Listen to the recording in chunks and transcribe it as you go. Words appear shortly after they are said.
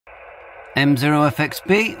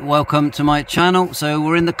M0FXB, welcome to my channel. So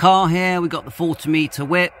we're in the car here, we got the 40-meter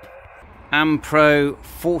whip, Ampro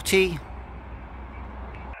 40,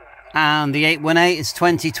 and the 818 is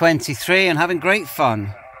 2023 and having great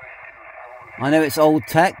fun. I know it's old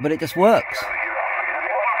tech, but it just works.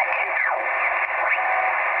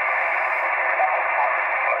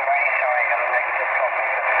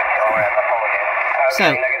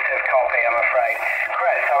 So,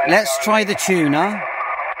 let's try the tuner.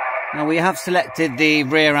 Now we have selected the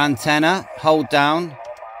rear antenna, hold down,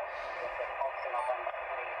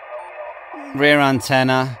 rear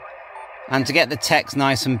antenna, and to get the text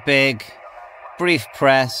nice and big, brief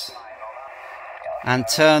press, and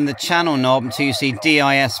turn the channel knob until you see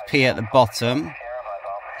DISP at the bottom.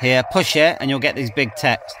 Here, push it and you'll get these big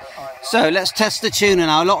text. So let's test the tuner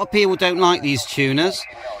now. A lot of people don't like these tuners.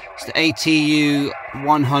 It's the ATU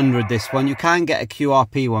 100, this one. You can get a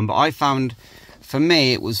QRP one, but I found, for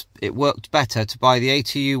me, it worked better to buy the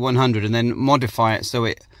ATU 100 and then modify it so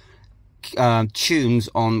it tunes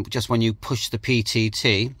on just when you push the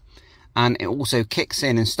PTT, and it also kicks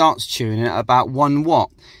in and starts tuning at about 1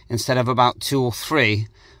 watt instead of about 2 or 3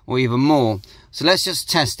 or even more. So let's just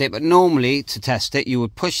test it. But normally, to test it, you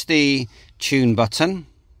would push the tune button,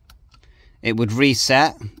 it would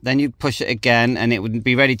reset, then you'd push it again and it would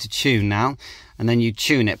be ready to tune now, and then you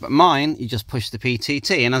tune it. But mine, you just push the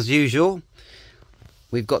PTT, and as usual,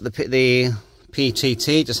 we've got the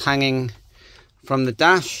PTT just hanging from the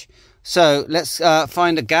dash. So let's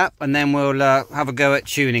find a gap and then we'll have a go at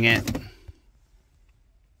tuning it.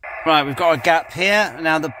 Right, we've got a gap here.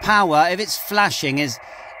 Now the power, if it's flashing,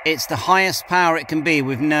 it's the highest power it can be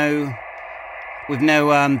with no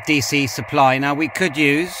DC supply. Now we could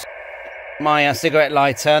use my cigarette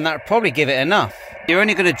lighter and that would probably give it enough. You're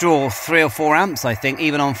only going to draw 3 or 4 amps, I think,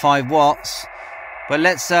 even on 5 watts. But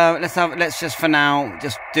let's just for now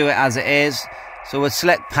just do it as it is. So we'll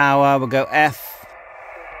select power, we'll go F,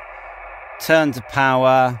 turn to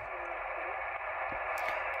power,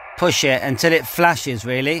 push it until it flashes.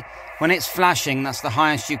 Really, when it's flashing, that's the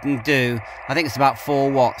highest you can do. I think it's about 4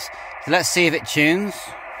 watts. So let's see if it tunes.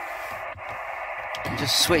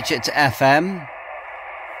 Just switch it to FM.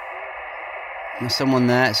 There's someone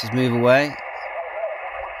there, it says move away.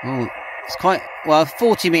 Oh, it's quite, well,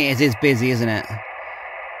 40 meters is busy, isn't it?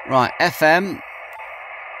 Right, FM.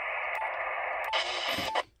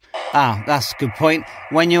 Ah, that's a good point.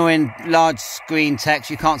 When you're in large screen text,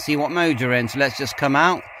 you can't see what mode you're in. So let's just come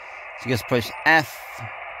out. So just push F.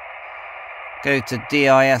 Go to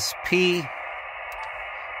DISP.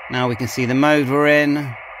 Now we can see the mode we're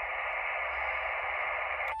in.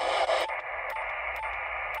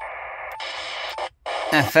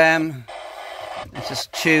 FM. Let's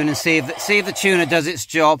just tune and see if the tuner does its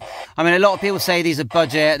job. I mean, a lot of people say these are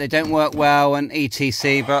budget, they don't work well, and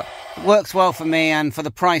etc. But it works well for me, and for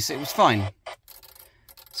the price, it was fine.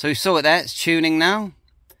 So you saw it there. It's tuning now.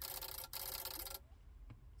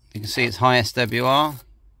 You can see its high SWR.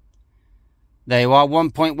 There you are,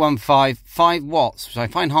 1.15, 5 watts, which I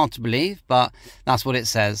find hard to believe, but that's what it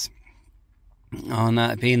says.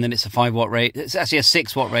 On being that it's a 5 watt radio, it's actually a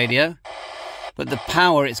 6 watt radio. But the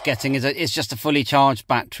power it's getting is just a fully charged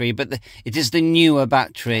battery, but it is the newer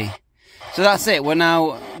battery. So that's it. We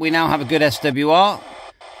now have a good SWR.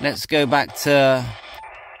 Let's go back to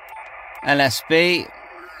LSB,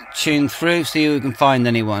 tune through, see if we can find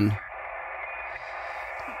anyone.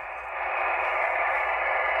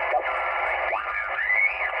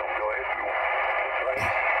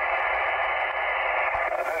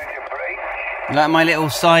 Like my little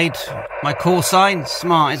side, my call sign,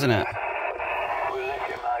 smart, isn't it?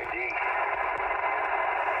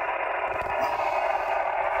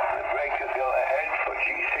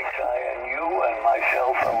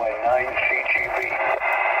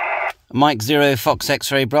 Mike 0 Fox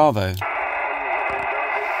X-Ray Bravo.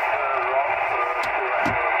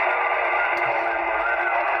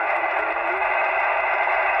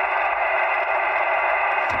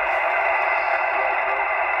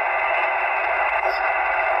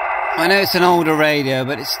 I know it's an older radio,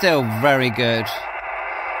 but it's still very good.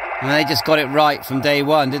 And they just got it right from day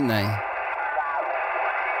one, didn't they?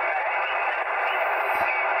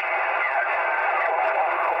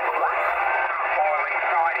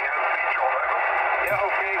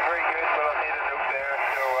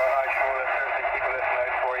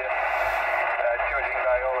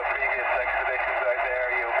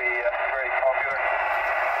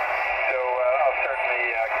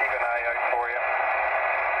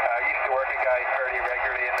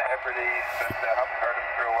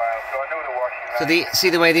 So see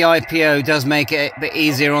the way the IPO does make it a bit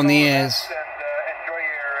easier on the ears. Enjoy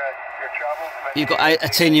your travels. You've got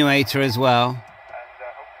attenuator as well.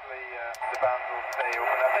 Hopefully the bands will stay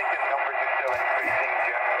open. I think the numbers are still increasing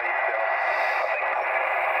generally, so I think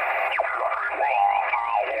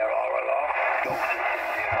there are a lot.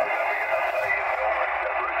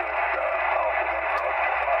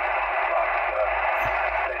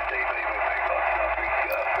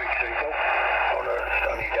 Big signal on a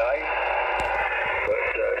sunny day, but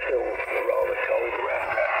still rather cold, around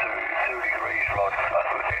about 2 degrees, Rod.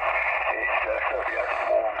 It certainly hasn't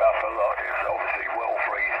warmed up a lot. It's obviously well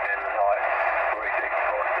freezing in the night. Very big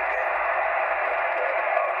frost again.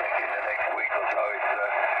 I think in the next week or so it's going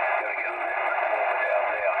to get a little bit warmer down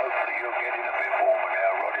there. Hopefully you're getting a bit warmer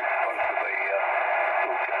now, Rod. It's supposed to be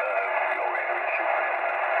your area should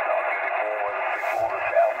start getting warmer before the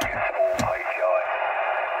south gets all HI.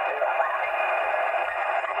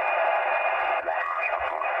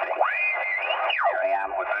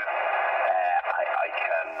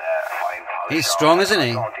 He's strong, isn't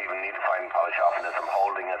he? I don't even need to find polish off, and as I'm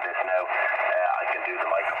holding at this now, I can do the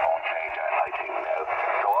microphone change, I think now.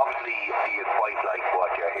 So obviously you quite like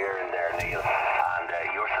what you're hearing there, Neil, and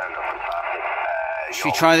your sound is fantastic. Should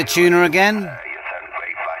we try the tuner again? You sound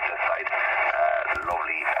great back to side.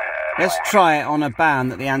 Lovely. Let's try it on a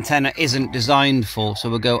band that the antenna isn't designed for, so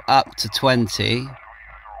we'll go up to 20.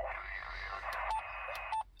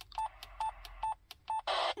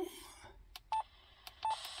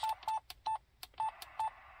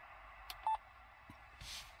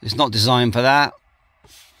 It's not designed for that.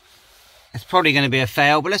 It's probably going to be a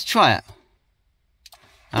fail, but let's try it.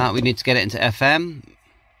 We need to get it into FM.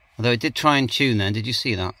 Although it did try and tune then. Did you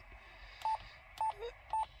see that?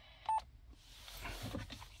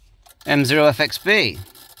 M0FXB.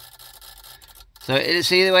 So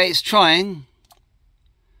see the way it's trying.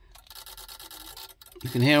 You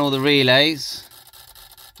can hear all the relays.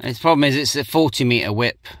 And its problem is it's a 40-meter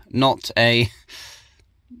whip, not a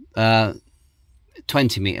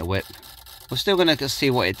 20-meter whip. We're still going to see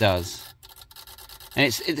what it does. And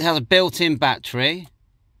it has a built-in battery.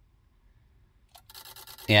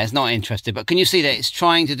 Yeah, it's not interested. But can you see that it's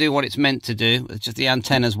trying to do what it's meant to do? It's just the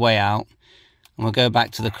antenna's way out. And we'll go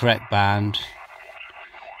back to the correct band.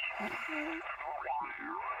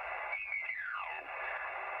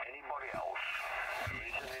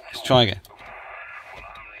 Let's try again.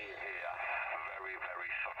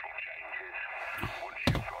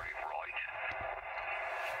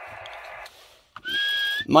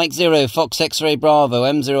 Mike 0, Fox X-Ray Bravo,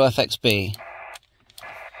 M0FXB.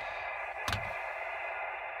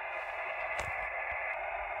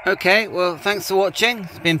 Okay, well, thanks for watching.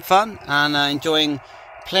 It's been fun and enjoying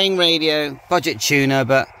playing radio, budget tuner,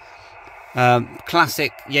 but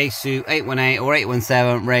classic Yaesu 818 or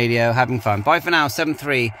 817 radio, having fun. Bye for now,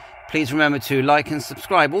 7-3. Please remember to like and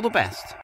subscribe. All the best.